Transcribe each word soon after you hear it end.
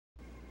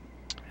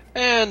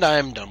And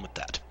I'm done with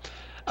that.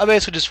 I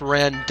basically just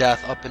ran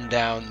death up and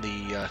down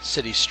the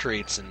city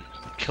streets and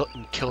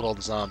killed all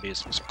the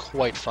zombies. It was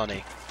quite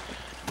funny.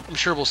 I'm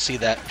sure we'll see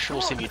that. I'm sure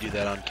we'll see me do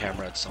that on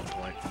camera at some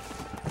point.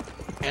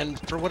 And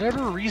for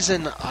whatever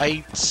reason,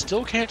 I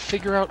still can't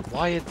figure out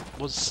why it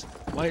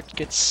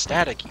gets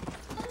staticky.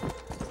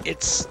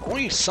 It's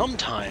only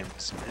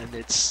sometimes, and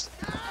it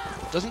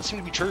doesn't seem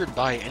to be triggered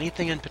by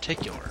anything in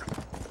particular.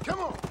 Come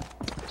on.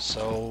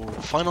 So,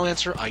 final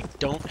answer, I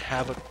don't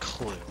have a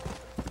clue.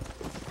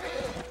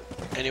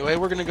 Anyway,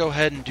 we're gonna go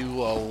ahead and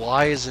do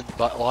lies and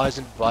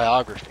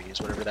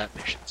biographies, whatever that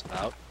mission's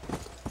about.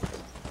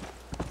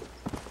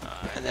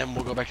 And then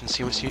we'll go back and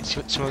see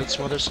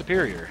some other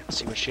superior and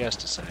see what she has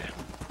to say.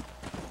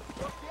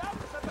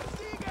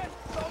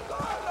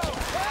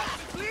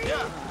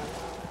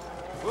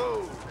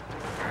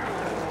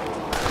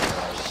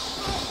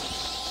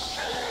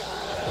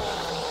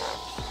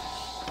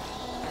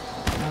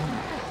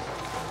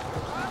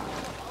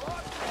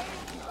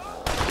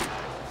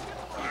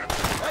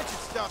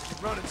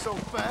 Running so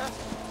fast.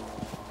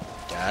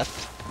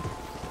 Death.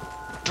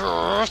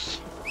 Death.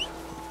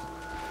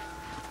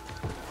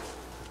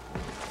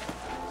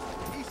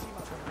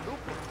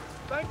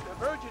 Thank the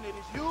Virgin it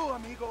is you,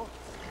 amigo.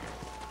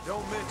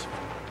 Don't mention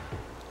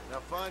it. Now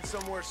find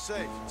somewhere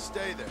safe and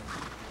stay there.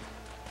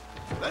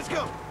 Let's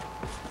go.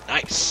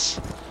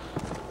 Nice.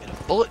 And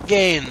a bullet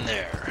gain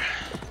there.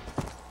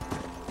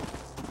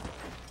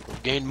 Would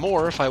have gained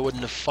more if I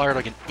wouldn't have fired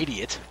like an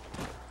idiot.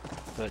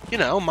 But, you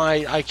know,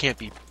 I can't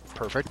be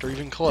perfect or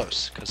even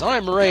close, because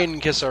I'm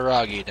Rain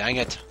Kisaragi, dang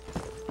it.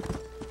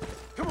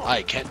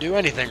 I can't do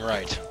anything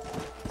right.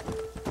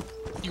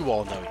 You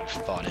all know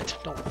you've thought it,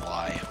 don't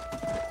lie.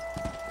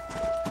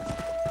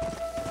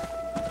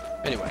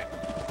 Anyway,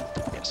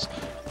 yes,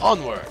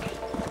 onward.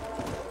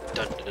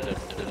 Dun, dun, dun,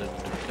 dun,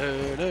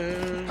 dun,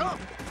 dun, dun.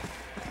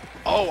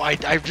 Oh, I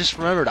just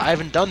remembered, I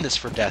haven't done this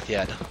for death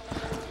yet.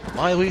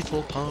 My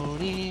lethal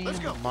pony,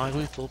 my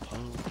lethal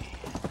pony.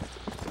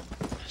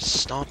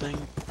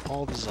 Stomping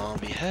all the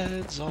zombie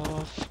heads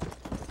off.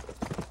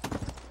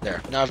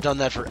 There. Now I've done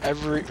that for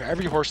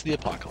every horse of the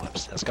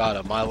apocalypse that's got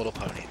a My Little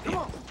Pony theme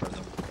for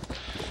them.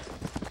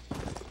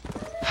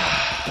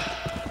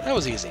 That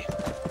was easy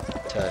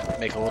to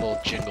make a little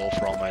jingle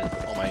for all my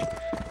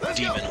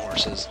demon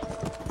horses.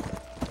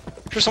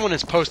 I'm sure someone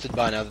has posted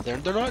by now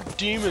that they're not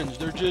demons,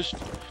 they're just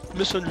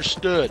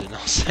misunderstood, and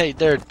I'll say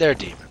they're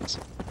demons.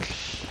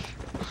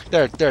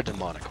 They're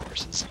demonic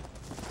horses.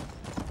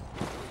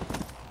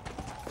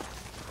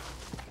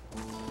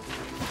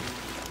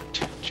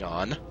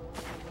 John.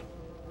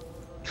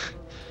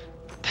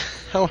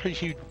 How are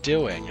you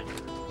doing?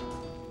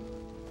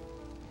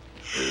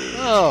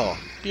 Oh,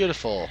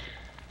 beautiful.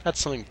 That's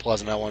something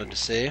pleasant I wanted to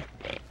see.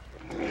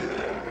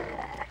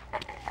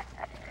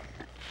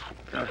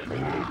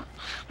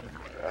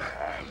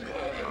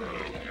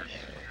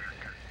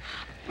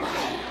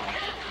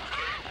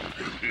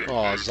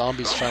 Oh,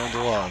 zombies found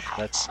love.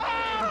 That's...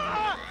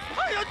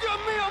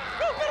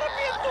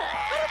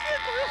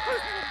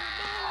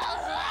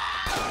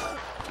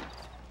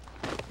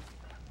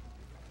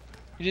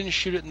 You didn't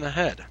shoot it in the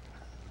head.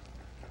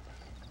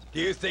 Do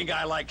you think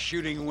I like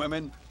shooting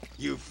women?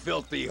 You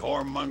filthy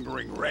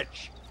whoremongering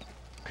wretch.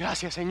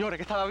 Gracias, señores,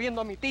 que estaba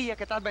viendo a mi tía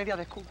que está media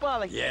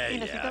desculpada. Yeah,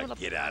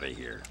 get out of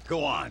here.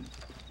 Go on.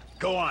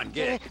 Go on,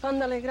 get it.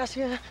 Ándale,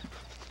 gracias.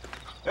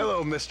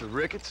 Hello, Mr.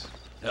 Ricketts.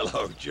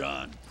 Hello,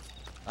 John.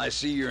 I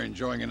see you're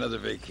enjoying another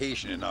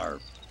vacation in our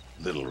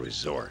little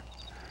resort.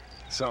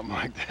 Something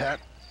like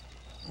that.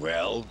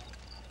 Well,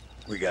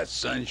 we got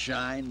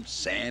sunshine,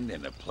 sand,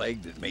 and a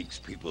plague that makes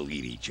people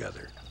eat each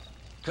other.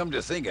 Come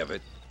to think of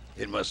it,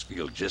 it must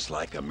feel just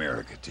like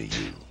America to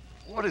you.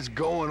 What is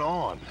going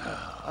on?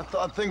 I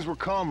thought things were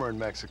calmer in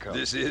Mexico.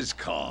 This is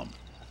calm.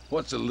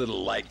 What's a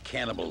little light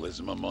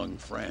cannibalism among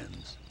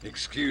friends?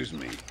 Excuse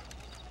me.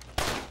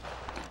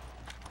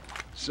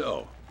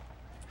 So,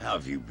 how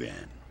have you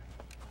been?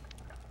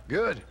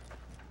 Good.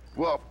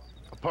 Well,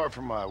 apart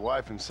from my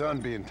wife and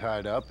son being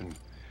tied up and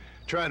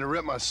trying to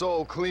rip my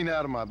soul clean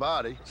out of my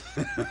body,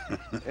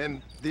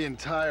 and the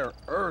entire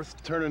Earth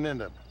turning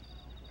into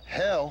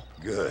hell.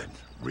 Good.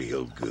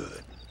 Real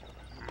good.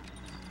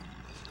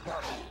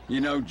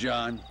 You know,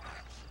 John,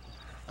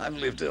 I've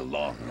lived a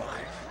long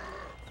life.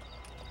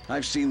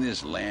 I've seen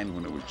this land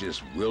when it was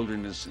just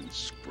wilderness and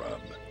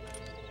scrub.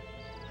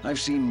 I've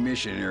seen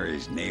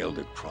missionaries nailed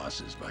to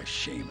crosses by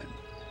shaman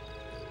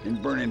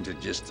and burn into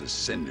just the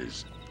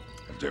cinders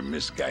of their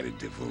misguided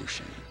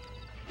devotion.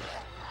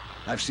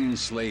 I've seen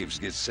slaves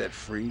get set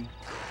free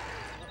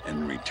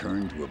and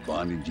return to a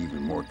bondage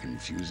even more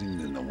confusing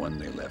than the one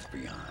they left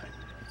behind.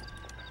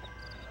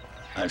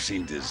 I've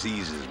seen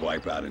diseases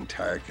wipe out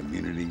entire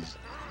communities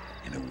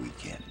in a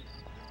weekend.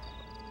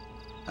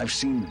 I've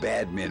seen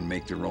bad men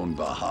make their own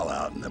Valhalla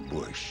out in the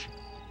bush,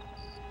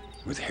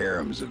 with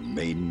harems of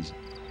maidens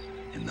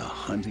and the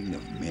hunting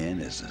of men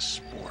as a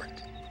sport.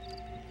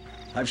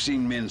 I've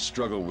seen men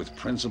struggle with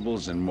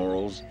principles and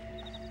morals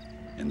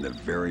and the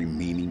very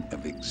meaning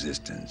of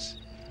existence.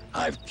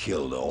 I've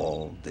killed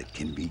all that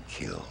can be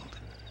killed.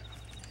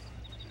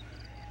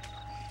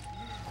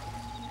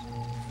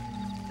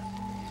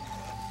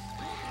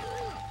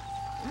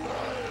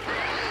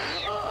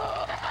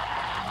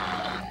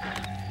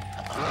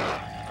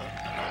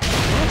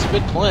 a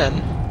good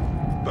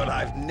plan. But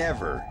I've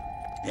never,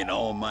 in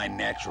all my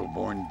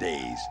natural-born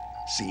days,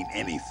 seen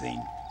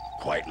anything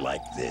quite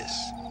like this.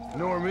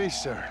 Nor me,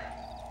 sir.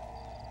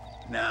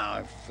 Now,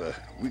 if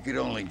we could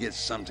only get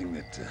something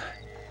that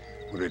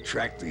would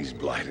attract these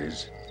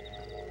blighters,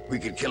 we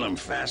could kill them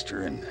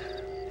faster and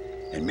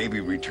maybe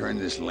return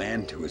this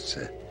land to its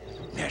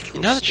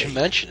natural Now that state. you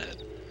mention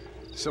it.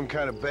 Some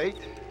kind of bait?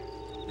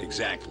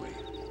 Exactly.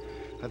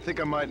 I think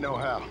I might know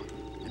how.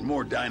 And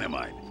more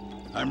dynamite.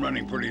 I'm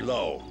running pretty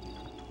low.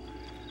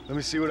 Let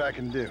me see what I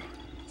can do.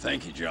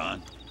 Thank you,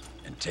 John.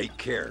 And take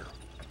care.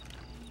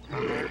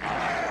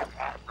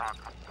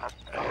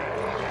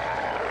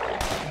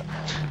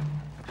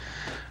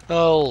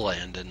 Oh,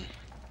 Landon.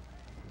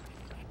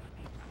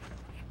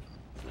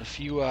 A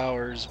few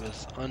hours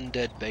with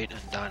undead bait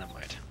and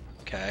dynamite.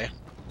 Okay.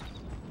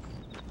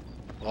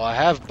 Well, I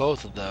have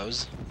both of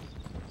those.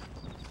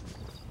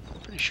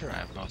 Pretty sure I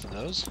have both of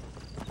those.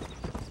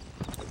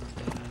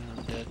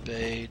 Undead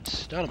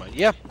bait, dynamite.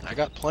 Yeah, I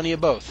got plenty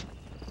of both.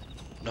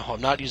 No,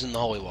 I'm not using the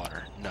holy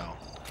water. No.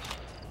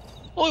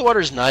 Holy water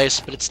is nice,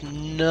 but it's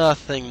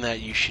nothing that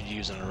you should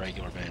use on a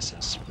regular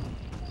basis.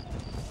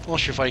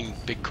 Unless you're fighting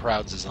big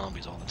crowds of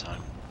zombies all the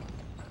time.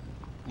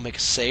 We'll make a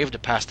save to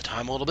pass the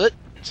time a little bit,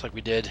 just like we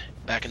did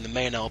back in the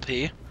main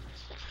LP.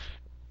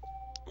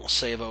 We'll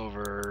save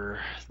over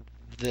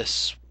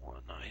this one.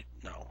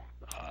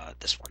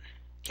 This one.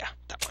 Yeah,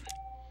 that one.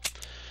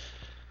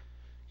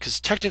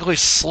 Because technically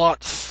slot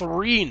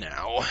 3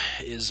 now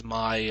is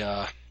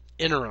my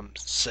interim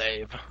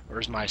save, or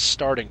is my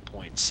starting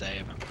point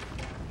save.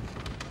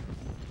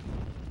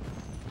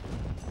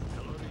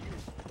 Well,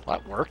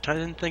 that worked. I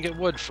didn't think it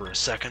would for a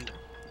second.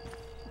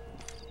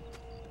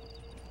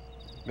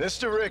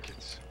 Mr.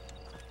 Ricketts,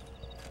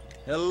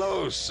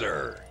 Hello,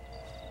 sir.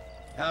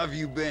 How have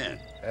you been?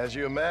 as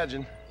you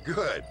imagine,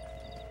 Good.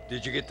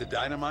 Did you get the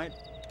dynamite?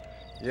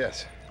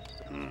 yes.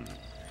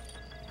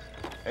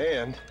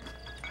 And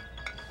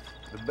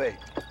the bait.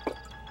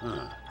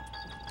 Huh.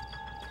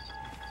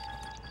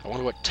 I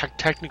wonder what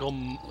technical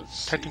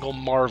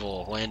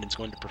marvel Landon's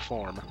going to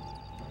perform.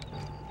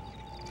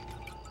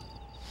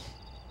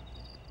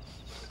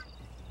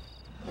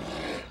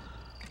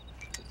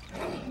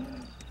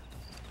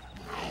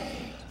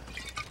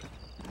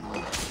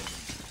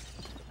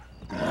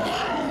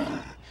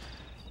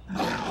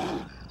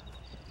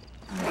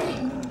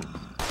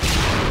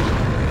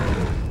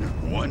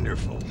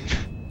 Wonderful.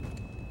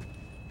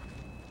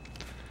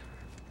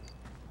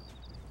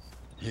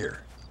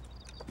 Here.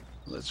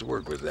 Let's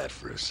work with that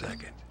for a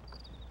second.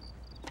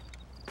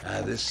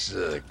 This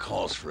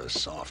calls for a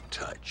soft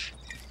touch.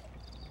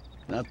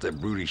 Not the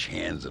brutish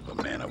hands of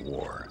a man of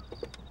war,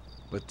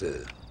 but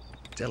the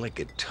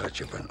delicate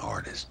touch of an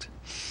artist.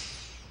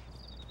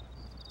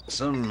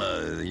 Some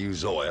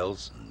use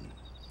oils, and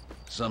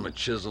some a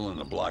chisel and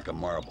a block of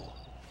marble.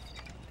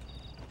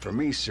 For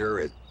me, sir,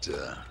 it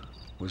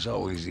was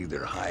always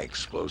either high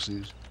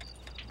explosives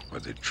or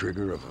the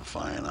trigger of a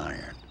fine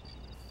iron.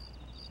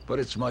 But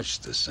it's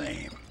much the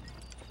same.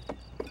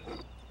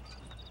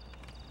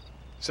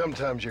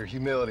 Sometimes your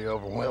humility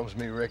overwhelms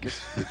me,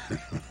 Ricketts.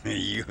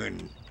 You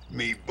and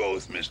me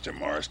both, Mr.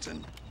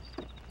 Marston.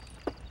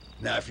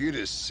 Now, if you'd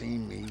have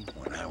seen me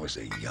when I was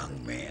a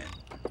young man,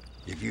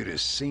 if you'd have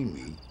seen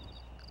me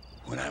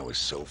when I was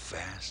so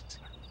fast,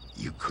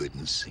 you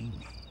couldn't see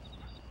me.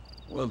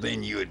 Well,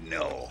 then you'd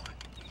know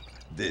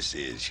this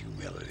is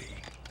humility.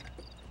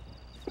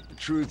 The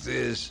truth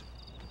is,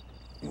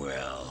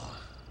 well,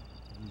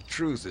 the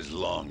truth is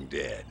long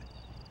dead.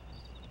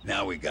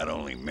 Now we got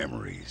only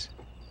memories.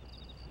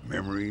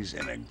 Memories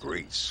and a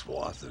great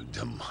swath of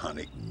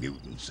demonic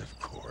mutants, of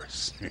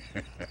course.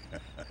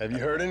 Have you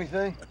heard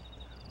anything?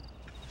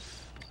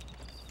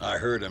 I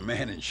heard a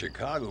man in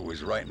Chicago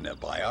was writing a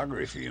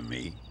biography of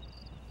me.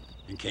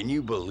 And can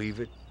you believe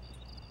it?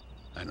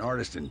 An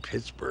artist in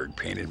Pittsburgh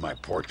painted my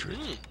portrait.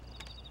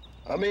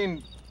 I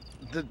mean,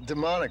 the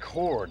demonic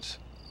hordes,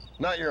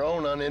 not your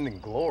own unending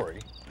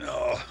glory.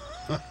 No,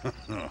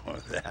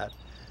 that.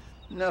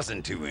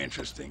 Nothing too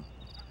interesting.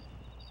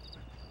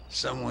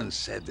 Someone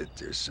said that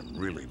there's some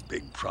really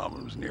big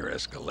problems near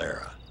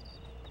Escalera.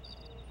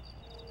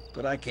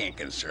 But I can't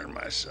concern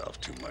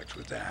myself too much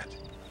with that.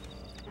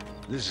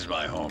 This is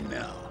my home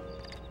now.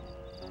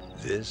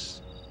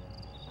 This,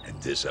 and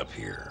this up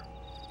here.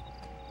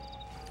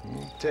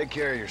 Take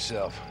care of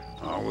yourself.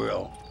 I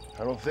will.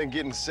 I don't think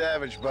getting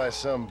savaged by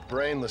some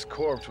brainless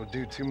corpse would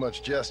do too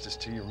much justice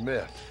to your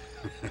myth.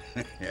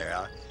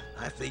 Yeah,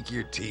 I think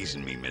you're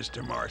teasing me,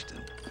 Mr.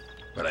 Marston.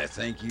 But I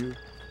thank you,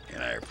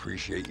 and I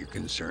appreciate your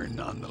concern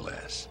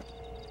nonetheless.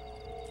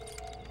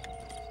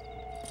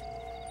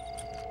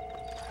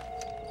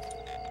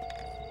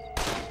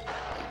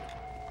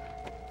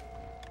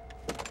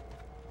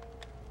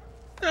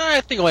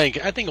 I think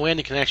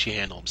Landon can actually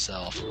handle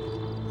himself.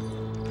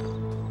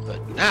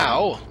 But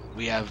now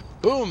we have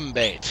boom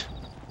bait,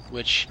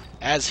 which,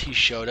 as he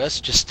showed us,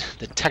 just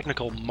the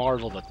technical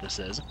marvel that this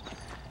is.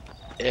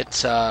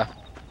 It's a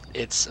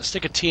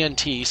stick of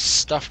TNT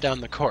stuffed down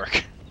the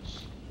cork,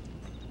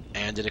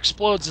 and it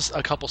explodes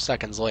a couple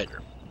seconds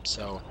later.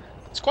 So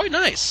it's quite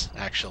nice,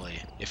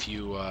 actually, if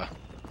you are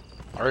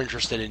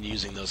interested in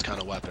using those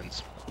kind of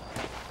weapons.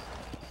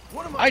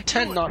 I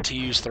tend not to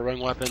use throwing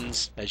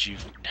weapons, as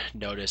you've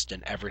noticed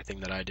in everything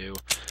that I do,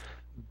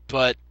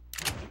 but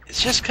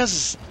it's just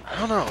because, I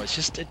don't know,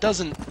 it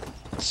doesn't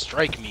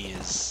strike me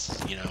as,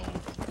 you know,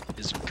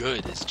 as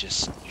good as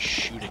just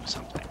shooting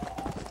something.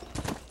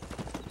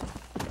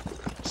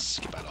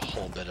 Skip out a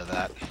whole bit of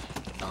that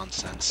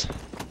nonsense.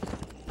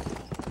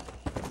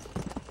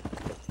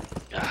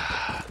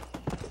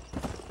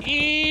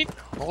 Eat!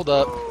 Hold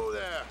up.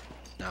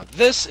 Now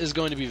this is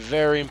going to be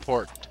very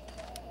important.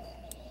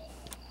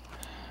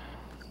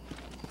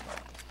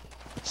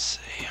 Let's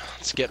see.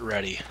 Let's get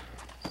ready.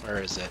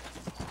 Where is it?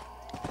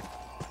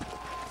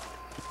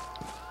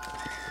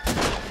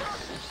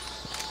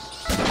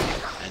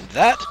 And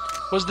that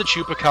was the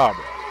Chupacabra.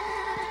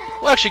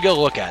 We'll actually go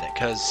look at it,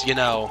 because, you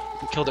know,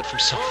 we killed it from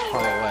so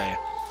far away.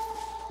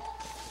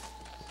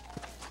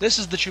 This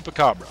is the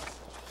Chupacabra.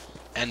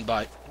 And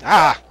by...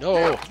 Ah!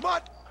 No!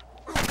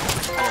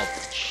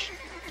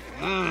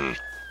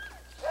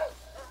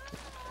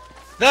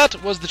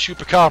 That was the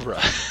Chupacabra.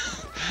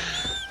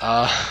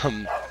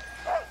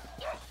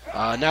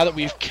 Now that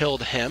we've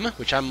killed him,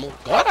 which I'm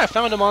glad I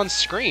found him on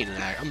screen.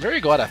 I'm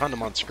very glad I found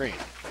him on screen.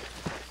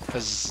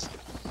 Because,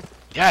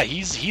 yeah,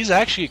 he's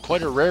actually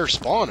quite a rare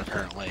spawn,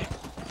 apparently.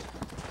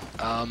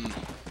 Oh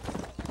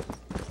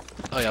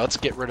yeah, let's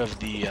get rid of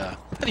the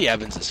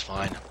Evans is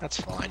fine.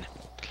 That's fine.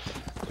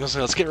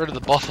 Let's get rid of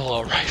the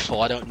Buffalo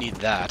Rifle. I don't need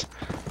that.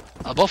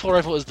 A Buffalo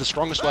Rifle is the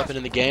strongest weapon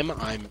in the game.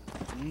 I'm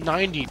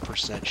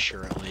 90%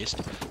 sure, at least.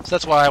 So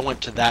that's why I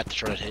went to that to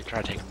try to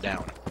take him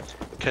down.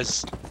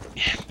 Because,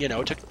 you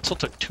know, it still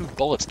took 2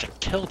 bullets to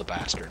kill the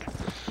bastard.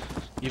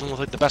 Even with,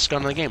 like, the best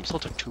gun in the game, it still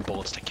took 2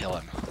 bullets to kill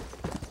him.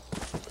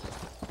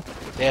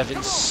 They have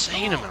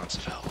insane amounts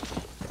of health.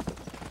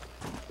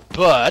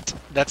 But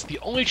that's the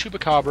only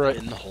Chupacabra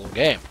in the whole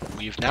game.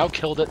 We've now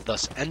killed it,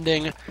 thus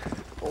ending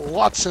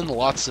lots and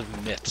lots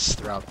of myths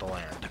throughout the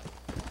land.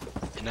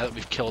 And now that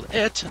we've killed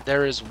it,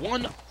 there is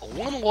one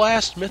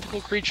last mythical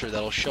creature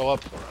that'll show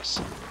up for us.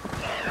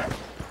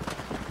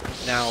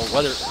 Now,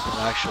 whether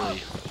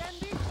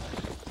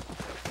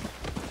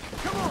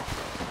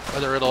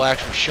it'll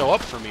actually show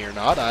up for me or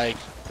not, I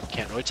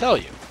can't really tell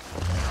you.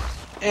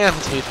 And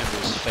let's leave him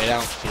lose fate. I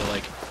don't feel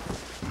like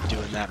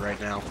doing that right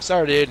now.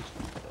 Sorry, dude.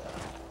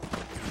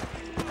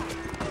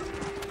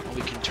 Well,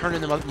 we can turn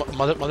in the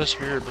Mother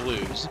Superior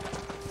Blues,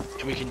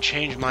 and we can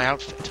change my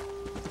outfit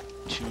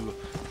to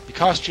the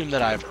costume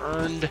that I've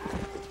earned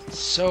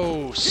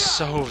so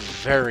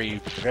very,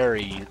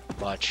 very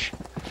much.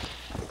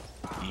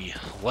 The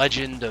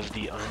Legend of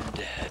the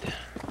Undead.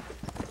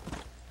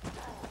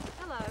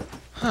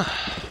 Hello.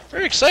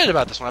 Very excited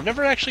about this one. I've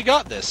never actually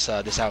got this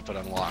this outfit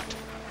unlocked,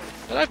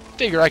 but I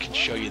figure I can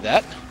show you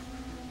that.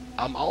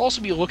 I'll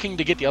also be looking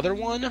to get the other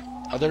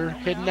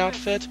hidden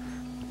outfit,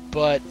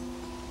 but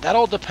that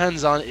all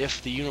depends on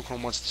if the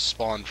unicorn wants to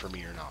spawn for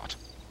me or not.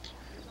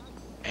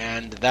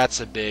 And that's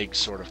a big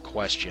sort of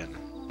question.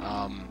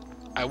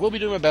 I will be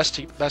doing my best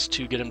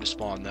to get him to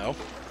spawn, though.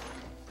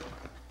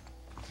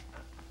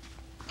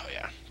 Oh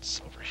yeah,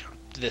 it's over here.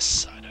 This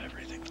side of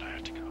everything that I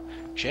have to go.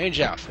 Change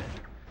outfit.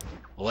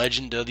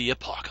 Legend of the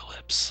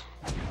Apocalypse.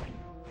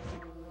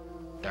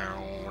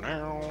 Down,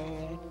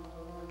 down.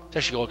 Let's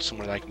actually go look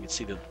somewhere that I can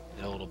see a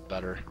little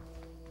better.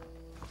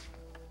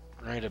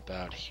 Right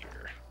about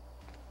here.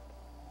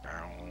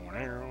 Down,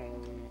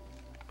 down.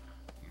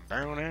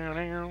 Down, down,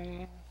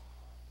 down.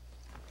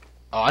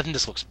 Oh, I think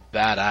this looks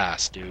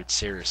badass, dude.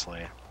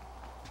 Seriously.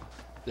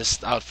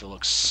 This outfit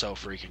looks so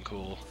freaking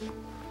cool.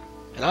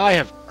 And I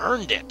have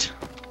earned it!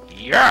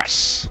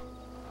 Yes!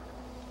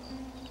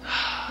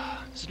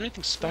 Is there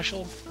anything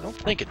special? I don't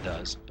think it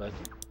does, but...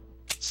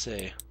 Let's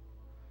see.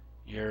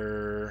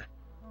 Oh,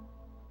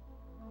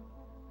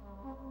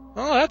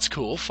 that's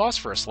cool.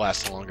 Phosphorus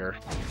lasts longer.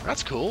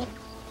 That's cool.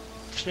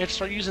 Just may have to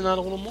start using that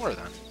a little more,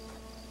 then.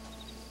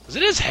 Because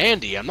it is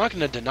handy. I'm not going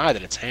to deny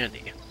that it's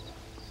handy.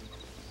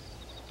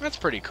 That's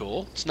pretty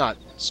cool. It's not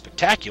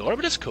spectacular,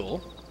 but it's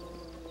cool.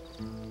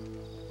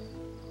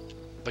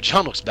 But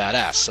John looks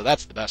badass, so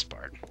that's the best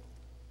part.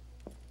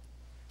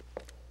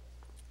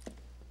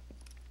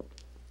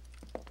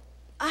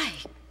 Ay,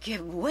 qué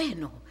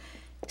bueno.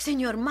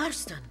 Senor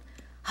Marston,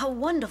 how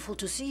wonderful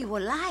to see you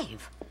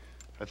alive.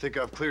 I think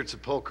I've cleared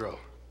Sepulcro.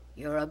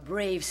 You're a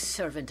brave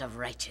servant of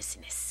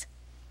righteousness.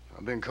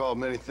 I've been called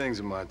many things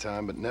in my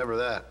time, but never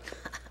that.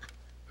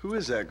 Who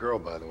is that girl,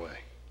 by the way?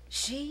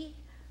 She?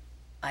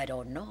 I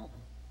don't know.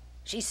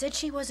 She said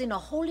she was in a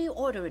holy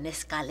order in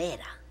Escalera.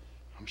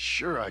 I'm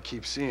sure I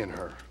keep seeing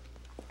her.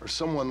 Or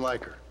someone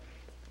like her.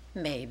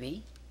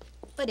 Maybe.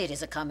 But it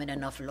is a common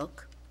enough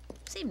look.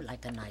 Seemed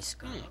like a nice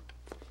girl.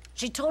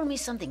 She told me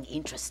something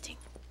interesting.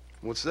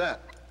 What's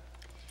that?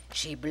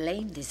 She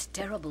blamed this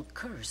terrible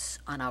curse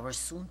on our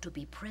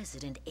soon-to-be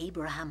president,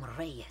 Abraham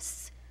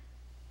Reyes.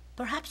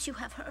 Perhaps you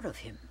have heard of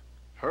him.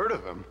 Heard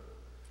of him?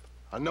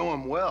 I know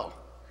him well.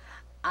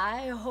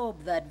 I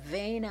hope that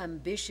vain,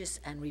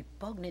 ambitious, and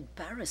repugnant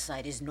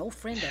parasite is no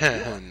friend of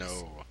yours.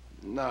 No.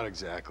 Not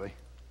exactly.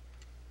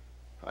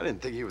 I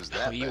didn't think he was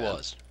that He bad.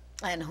 was.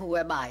 And who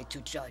am I to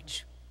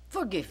judge?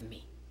 Forgive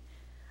me.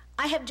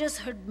 I have just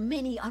heard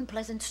many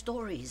unpleasant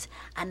stories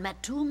and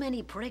met too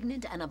many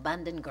pregnant and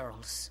abandoned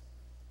girls.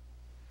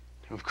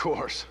 Of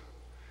course.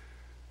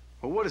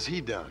 Well, what has he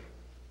done?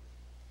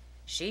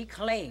 She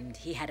claimed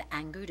he had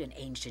angered an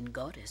ancient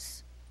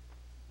goddess,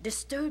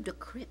 disturbed a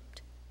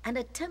crypt and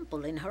a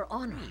temple in her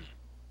honor.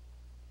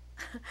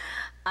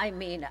 I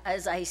mean,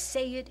 as I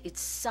say it, it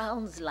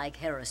sounds like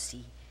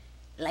heresy,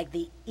 like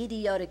the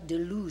idiotic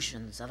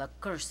delusions of a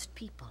cursed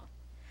people.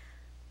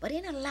 But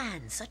in a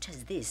land such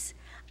as this,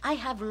 I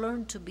have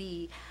learned to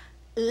be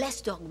less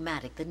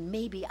dogmatic than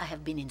maybe I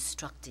have been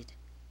instructed.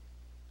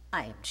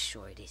 I am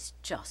sure it is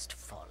just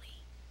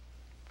folly.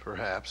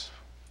 Perhaps.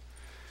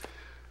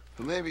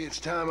 But maybe it's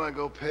time I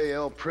go pay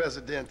El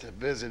Presidente a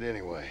visit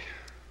anyway.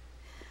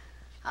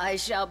 I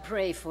shall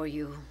pray for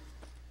you.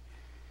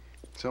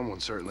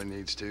 Someone certainly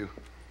needs to.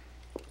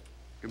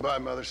 Goodbye,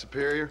 Mother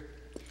Superior.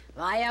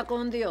 Vaya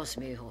con Dios,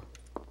 mijo.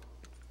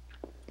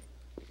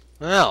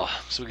 Well,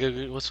 so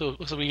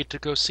we get to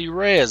go see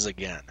Reyes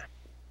again.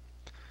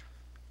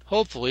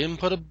 Hopefully, and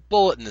put a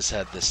bullet in his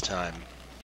head this time.